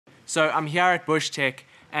So I'm here at Bushtech,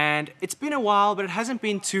 and it's been a while, but it hasn't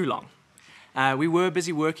been too long. We were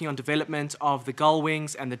busy working on development of the gull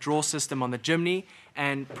wings and the Drawersystem on the Jimny,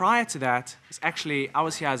 and prior to that, I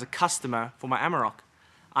was here as a customer for my Amarok.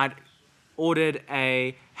 I'd ordered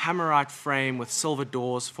a hammerite frame with silver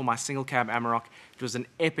doors for my single cab Amarok. It was an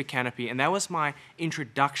epic canopy, and that was my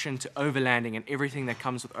introduction to overlanding and everything that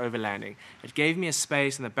comes with overlanding. It gave me a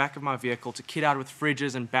space in the back of my vehicle to kit out with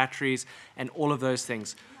fridges and batteries and all of those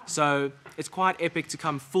things. So it's quite epic to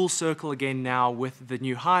come full circle again now with the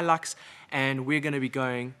new Hilux, and we're going to be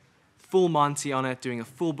going full Monty on it, doing a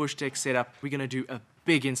full Bushtech setup. We're going to do a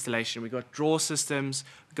big installation. We got Drawersystems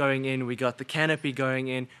going in, we got the canopy going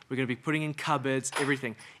in, we're going to be putting in cupboards,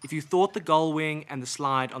 everything. If you thought the gull wing and the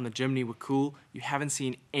slide on the Jimny were cool, you haven't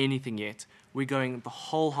seen anything yet. We're going the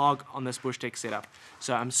whole hog on this Bushtech setup.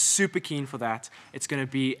 So I'm super keen for that. It's going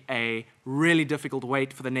to be a really difficult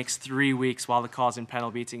wait for the next 3 weeks while the car's in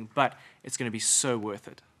panel beating, but it's going to be so worth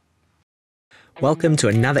it. Welcome to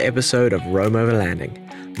another episode of Roam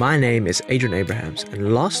Overlanding. My name is Adrian Abrahams,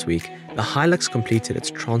 and last week the Hilux completed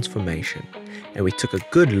its transformation and we took a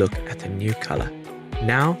good look at the new color.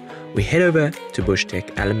 Now we head over to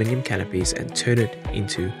Bushtech aluminium canopies and turn it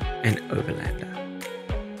into an Overlander.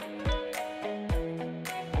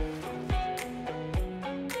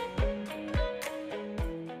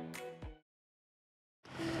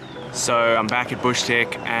 So I'm back at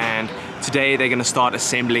Bushtech, and today they're going to start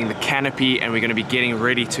assembling the canopy, and we're going to be getting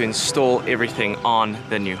ready to install everything on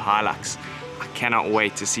the new Hilux. I cannot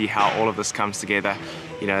wait to see how all of this comes together.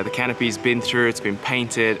 You know, the canopy's been through, it's been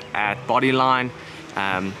painted at bodyline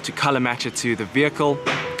to color match it to the vehicle,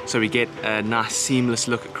 so we get a nice seamless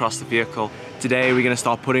look across the vehicle. Today we're going to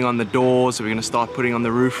start putting on the doors, we're going to start putting on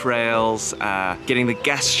the roof rails, getting the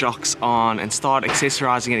gas shocks on, and start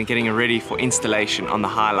accessorizing it and getting it ready for installation on the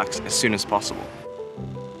Hilux as soon as possible.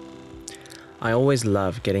 I always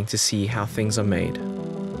love getting to see how things are made,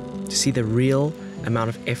 to see the real amount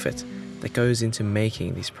of effort that goes into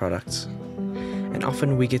making these products. And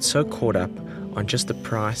often we get so caught up on just the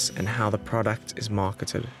price and how the product is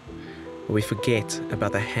marketed, but we forget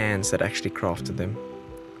about the hands that actually crafted them.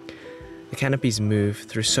 The canopies move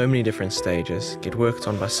through so many different stages, get worked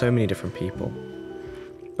on by so many different people.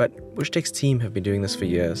 But Bushtech's team have been doing this for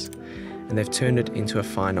years, and they've turned it into a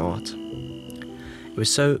fine art. It was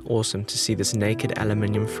so awesome to see this naked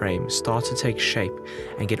aluminium frame start to take shape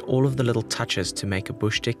and get all of the little touches to make a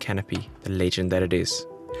Bushtech canopy the legend that it is.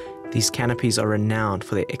 These canopies are renowned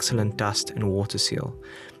for their excellent dust and water seal,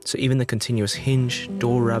 so even the continuous hinge,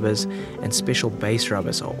 door rubbers and special base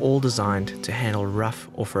rubbers are all designed to handle rough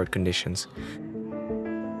off-road conditions.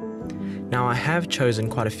 Now I have chosen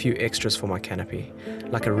quite a few extras for my canopy,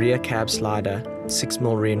 like a rear cab slider,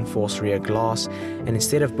 6mm reinforced rear glass, and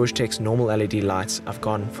instead of Bushtech's normal LED lights, I've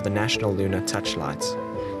gone for the National Lunar touch lights.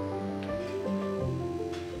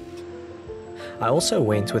 I also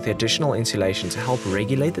went with the additional insulation to help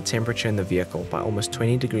regulate the temperature in the vehicle by almost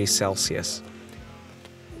 20 degrees Celsius.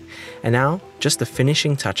 And now, just the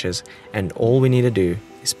finishing touches, and all we need to do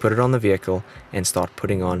is put it on the vehicle and start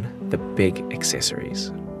putting on the big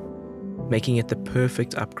accessories, making it the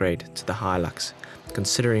perfect upgrade to the Hilux,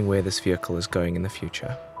 considering where this vehicle is going in the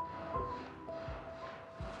future.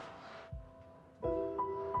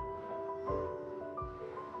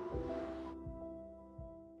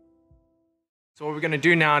 So what we're going to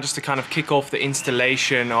do now, just to kind of kick off the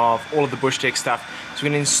installation of all of the Bushtech stuff, is we're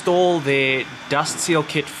going to install the dust seal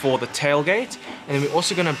kit for the tailgate, and then we're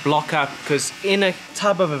also going to block up, because in a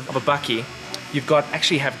tub of a bucky, you've got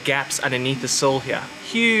actually have gaps underneath the sill here.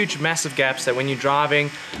 Huge, massive gaps that when you're driving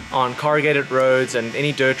on corrugated roads and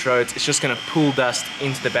any dirt roads, it's just going to pull dust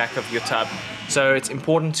into the back of your tub. So it's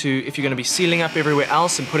important to, if you're going to be sealing up everywhere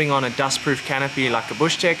else and putting on a dust-proof canopy like a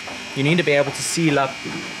Bushtech, you need to be able to seal up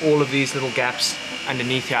all of these little gaps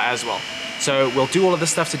underneath here as well. So we'll do all of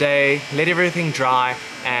this stuff today, let everything dry,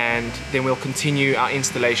 and then we'll continue our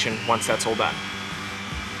installation once that's all done.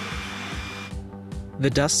 The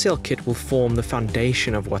dust seal kit will form the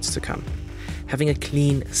foundation of what's to come. Having a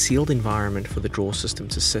clean, sealed environment for the Drawersystem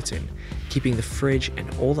to sit in, keeping the fridge and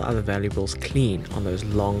all the other valuables clean on those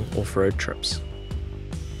long off-road trips.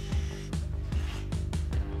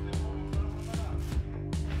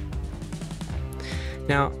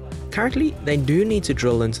 Now, currently they do need to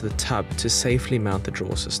drill into the tub to safely mount the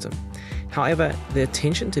Drawersystem. However, the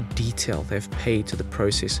attention to detail they've paid to the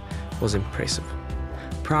process was impressive.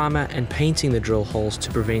 Primer and painting the drill holes to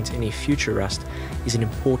prevent any future rust is an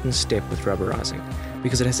important step with rubberizing,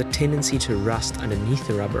 because it has a tendency to rust underneath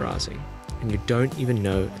the rubberizing, and you don't even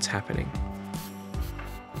know it's happening.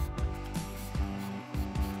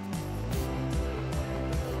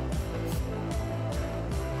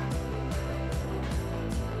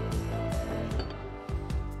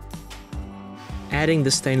 adding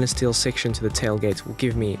the stainless steel section to the tailgate will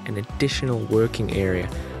give me an additional working area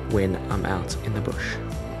when I'm out in the bush.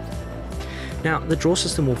 Now, the draw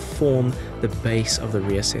system will form the base of the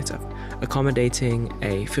rear setup, accommodating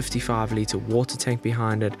a 55-litre water tank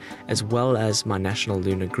behind it, as well as my National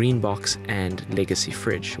Lunar Greenbox and Legacy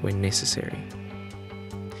fridge when necessary.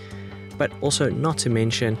 But also not to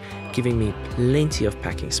mention giving me plenty of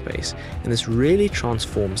packing space, and this really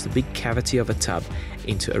transforms the big cavity of a tub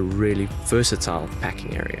into a really versatile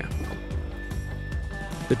packing area.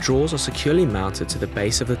 The drawers are securely mounted to the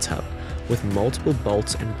base of the tub with multiple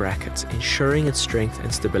bolts and brackets, ensuring its strength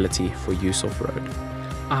and stability for use off-road.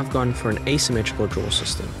 I've gone for an asymmetrical drawer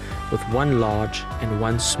system with one large and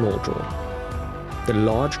one small drawer. The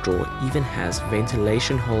large drawer even has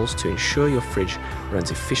ventilation holes to ensure your fridge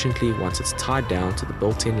runs efficiently once it's tied down to the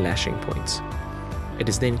built-in lashing points. It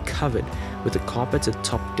is then covered with a carpeted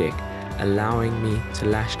top deck, allowing me to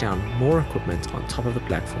lash down more equipment on top of the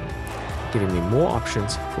platform, giving me more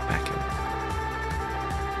options for packing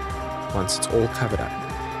once it's all covered up,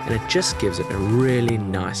 and it just gives it a really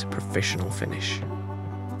nice professional finish.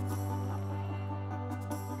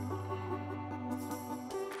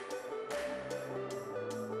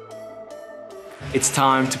 It's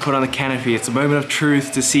time to put on the canopy. It's a moment of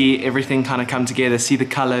truth to see everything kind of come together, see the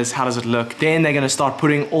colors, how does it look. Then they're gonna start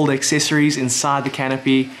putting all the accessories inside the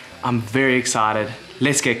canopy. I'm very excited.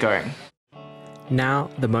 Let's get going. Now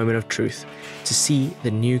the moment of truth, to see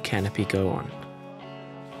the new canopy go on.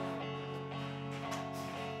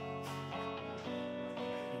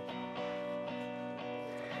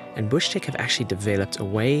 And Bushtech have actually developed a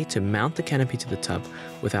way to mount the canopy to the tub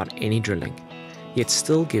without any drilling, yet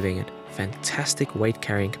still giving it fantastic weight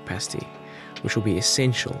carrying capacity, which will be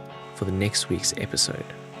essential for the next week's episode,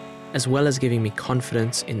 as well as giving me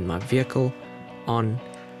confidence in my vehicle on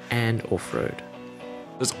and off-road.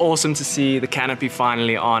 It was awesome to see the canopy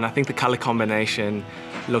finally on. I think the color combination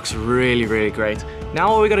looks really, really great. Now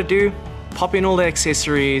all we gotta do, pop in all the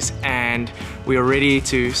accessories, and we are ready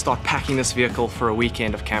to start packing this vehicle for a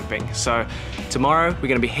weekend of camping. So tomorrow we're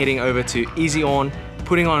gonna be heading over to Easy Awn,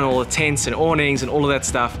 putting on all the tents and awnings and all of that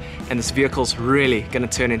stuff, and this vehicle's really gonna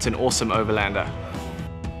turn into an awesome Overlander.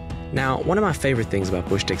 Now, one of my favorite things about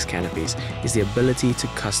Bushtech's canopies is the ability to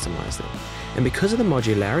customize them. And because of the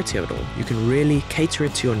modularity of it all, you can really cater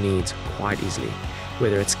it to your needs quite easily,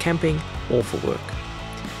 whether it's camping or for work.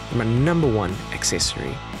 And my number one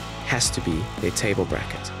accessory has to be their table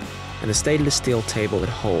bracket. And the stainless steel table it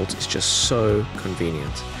holds is just so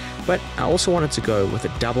convenient. But I also wanted to go with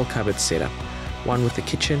a double cupboard setup, one with the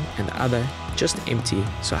kitchen and the other just empty,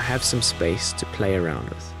 so I have some space to play around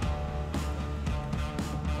with.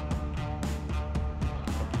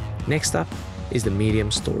 Next up is the medium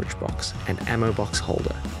storage box and ammo box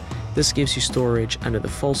holder. This gives you storage under the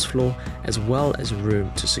false floor as well as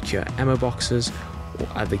room to secure ammo boxes or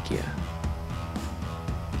other gear.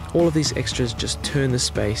 All of these extras just turn the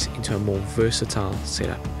space into a more versatile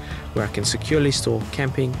setup where I can securely store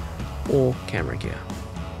camping or camera gear.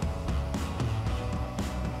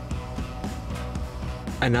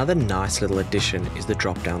 Another nice little addition is the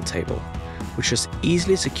drop-down table, which just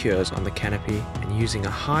easily secures on the canopy and using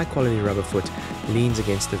a high-quality rubber foot leans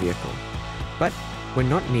against the vehicle. But when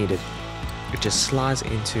not needed, it just slides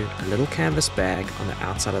into a little canvas bag on the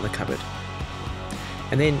outside of the cupboard.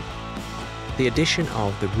 And then the addition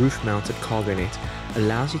of the roof-mounted cargo net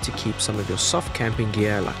allows you to keep some of your soft camping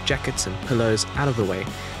gear like jackets and pillows out of the way,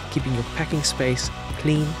 keeping your packing space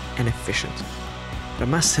clean and efficient. But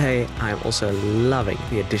I must say I am also loving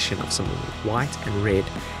the addition of some white and red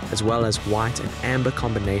as well as white and amber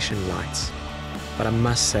combination lights. But I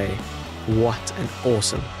must say, what an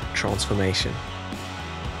awesome transformation.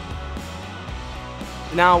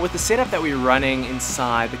 Now with the setup that we're running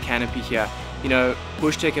inside the canopy here, you know,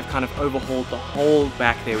 Bushtech have kind of overhauled the whole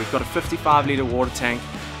back there. We've got a 55-litre water tank.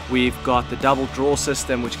 We've got the double drawer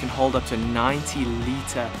system, which can hold up to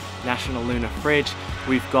 90-litre National Lunar fridge.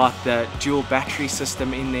 We've got the dual battery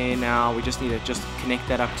system in there now. We just need to connect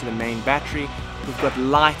that up to the main battery. We've got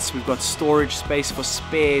lights, we've got storage space for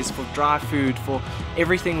spares, for dry food, for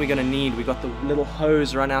everything we're gonna need. We've got the little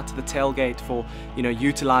hose run out to the tailgate for, you know,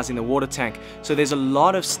 utilizing the water tank. So there's a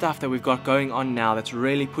lot of stuff that we've got going on now that's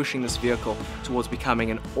really pushing this vehicle towards becoming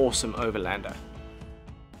an awesome Overlander.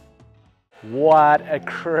 What a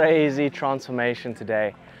crazy transformation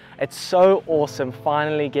today. It's so awesome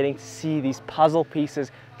finally getting to see these puzzle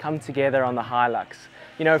pieces come together on the Hilux.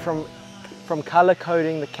 You know, from color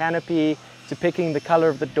coding the canopy, to picking the color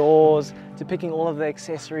of the doors, to picking all of the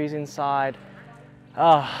accessories inside.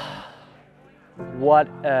 Ah, what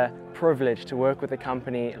a privilege to work with a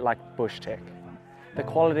company like Bushtech. the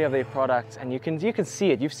quality of their products, and you can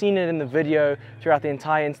see it. You've seen it in the video, throughout the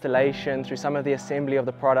entire installation, through some of the assembly of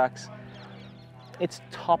the products. It's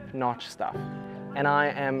top-notch stuff, and I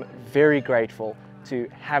am very grateful to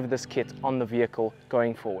have this kit on the vehicle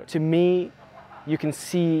going forward. To me, you can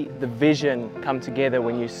see the vision come together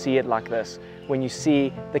when you see it like this, when you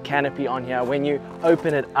see the canopy on here, when you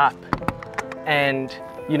open it up and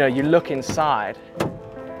you look inside,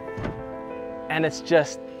 and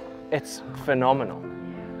it's phenomenal.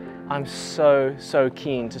 I'm so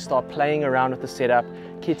keen to start playing around with the setup,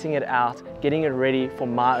 kitting it out, getting it ready for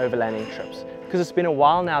my overlanding trips, because it's been a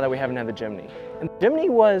while now that we haven't had the Jimny. And the Jimny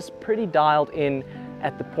was pretty dialed in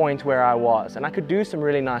at the point where I was, and I could do some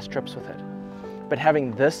really nice trips with it. But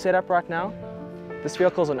having this setup right now, this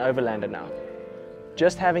vehicle's an Overlander now.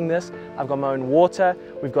 Just having this, I've got my own water,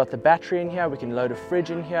 we've got the battery in here, we can load a fridge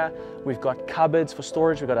in here, we've got cupboards for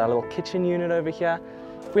storage, we've got our little kitchen unit over here.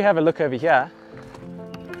 If we have a look over here,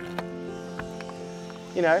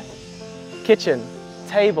 kitchen,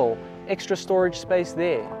 table, extra storage space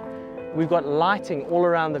there. We've got lighting all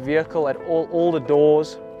around the vehicle at all the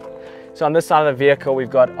doors. So on this side of the vehicle, we've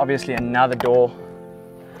got obviously another door.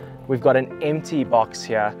 We've got an empty box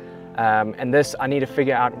here, and this I need to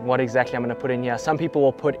figure out what exactly I'm going to put in here. Some people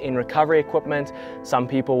will put in recovery equipment, some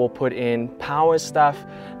people will put in power stuff.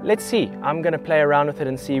 Let's see, I'm going to play around with it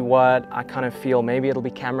and see what I kind of feel. Maybe it'll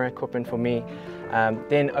be camera equipment for me.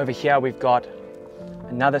 Then over here we've got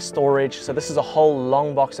another storage. So this is a whole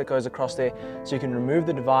long box that goes across there, so you can remove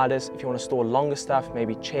the dividers if you want to store longer stuff,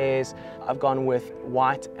 maybe chairs. I've gone with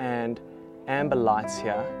white and amber lights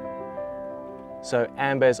here. So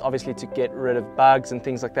amber is obviously to get rid of bugs and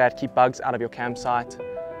things like that, keep bugs out of your campsite.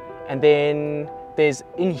 And then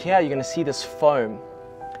in here you're going to see this foam,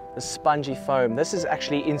 this spongy foam. This is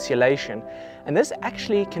actually insulation, and this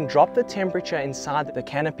actually can drop the temperature inside the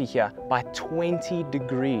canopy here by 20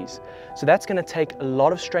 degrees. So that's going to take a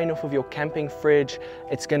lot of strain off of your camping fridge.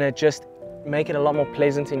 It's going to just make it a lot more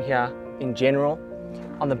pleasant in here in general.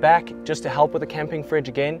 On the back, just to help with the camping fridge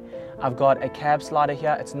again, I've got a cab slider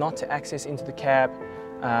here. It's not to access into the cab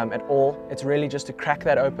at all. It's really just to crack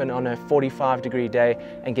that open on a 45-degree day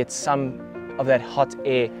and get some of that hot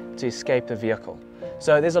air to escape the vehicle.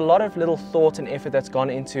 So there's a lot of little thought and effort that's gone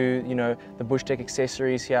into the Bushtech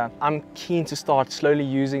accessories here. I'm keen to start slowly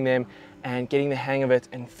using them and getting the hang of it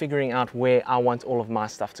and figuring out where I want all of my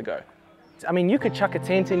stuff to go. I mean, you could chuck a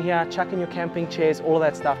tent in here, chuck in your camping chairs, all of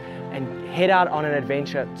that stuff, and head out on an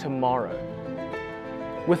adventure tomorrow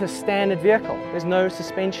with a standard vehicle. There's no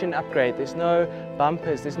suspension upgrade, there's no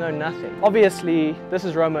bumpers, there's no nothing. Obviously, this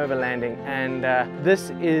is Rome Overlanding, and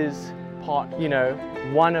this is part,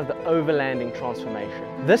 one of the overlanding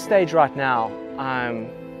transformation. This stage right now, I'm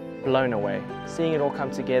blown away. Seeing it all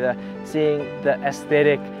come together, seeing the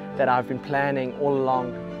aesthetic that I've been planning all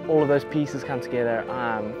along, all of those pieces come together,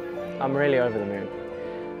 I'm really over the moon.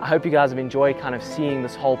 I hope you guys have enjoyed kind of seeing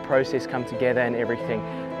this whole process come together and everything.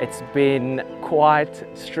 It's been quite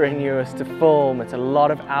strenuous to film. It's a lot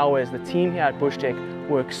of hours. The team here at Bushtech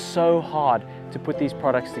works so hard to put these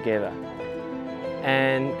products together.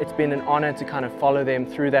 And it's been an honor to kind of follow them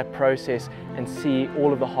through that process and see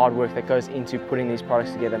all of the hard work that goes into putting these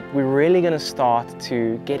products together. We're really going to start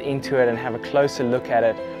to get into it and have a closer look at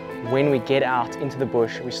it when we get out into the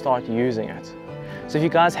bush and we start using it. So if you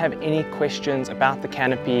guys have any questions about the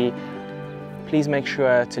canopy, please make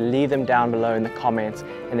sure to leave them down below in the comments,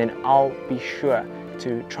 and then I'll be sure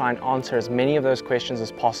to try and answer as many of those questions as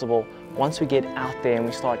possible once we get out there and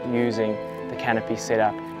we start using the canopy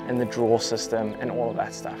setup and the drawer system and all of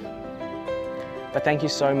that stuff. But thank you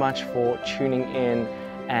so much for tuning in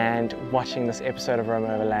and watching this episode of Rome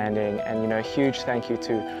Overlanding, and a huge thank you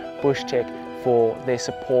to Bushtech for their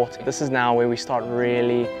support. This is now where we start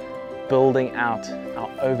really building out our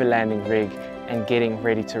overlanding rig and getting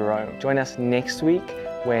ready to roam. Join us next week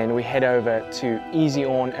when we head over to Easy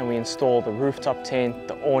On and we install the rooftop tent,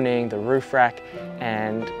 the awning, the roof rack,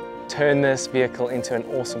 and turn this vehicle into an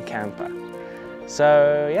awesome camper.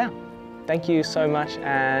 So yeah, thank you so much,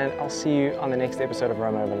 and I'll see you on the next episode of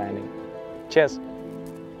Rome Overlanding. Cheers.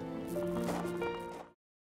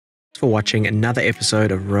 Thanks for watching another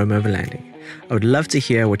episode of Rome Overlanding. I would love to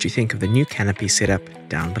hear what you think of the new canopy setup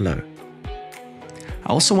down below.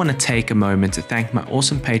 I also want to take a moment to thank my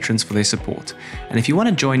awesome patrons for their support. And if you want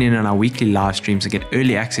to join in on our weekly live streams and get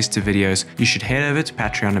early access to videos, you should head over to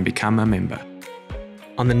Patreon and become a member.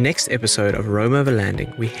 On the next episode of Rome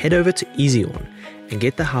Overlanding, we head over to Easy On and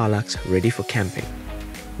get the Hilux ready for camping.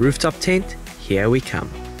 Rooftop tent, here we come.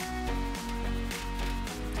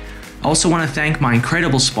 I also want to thank my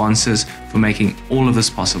incredible sponsors for making all of this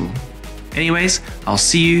possible. Anyways, I'll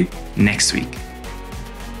see you next week.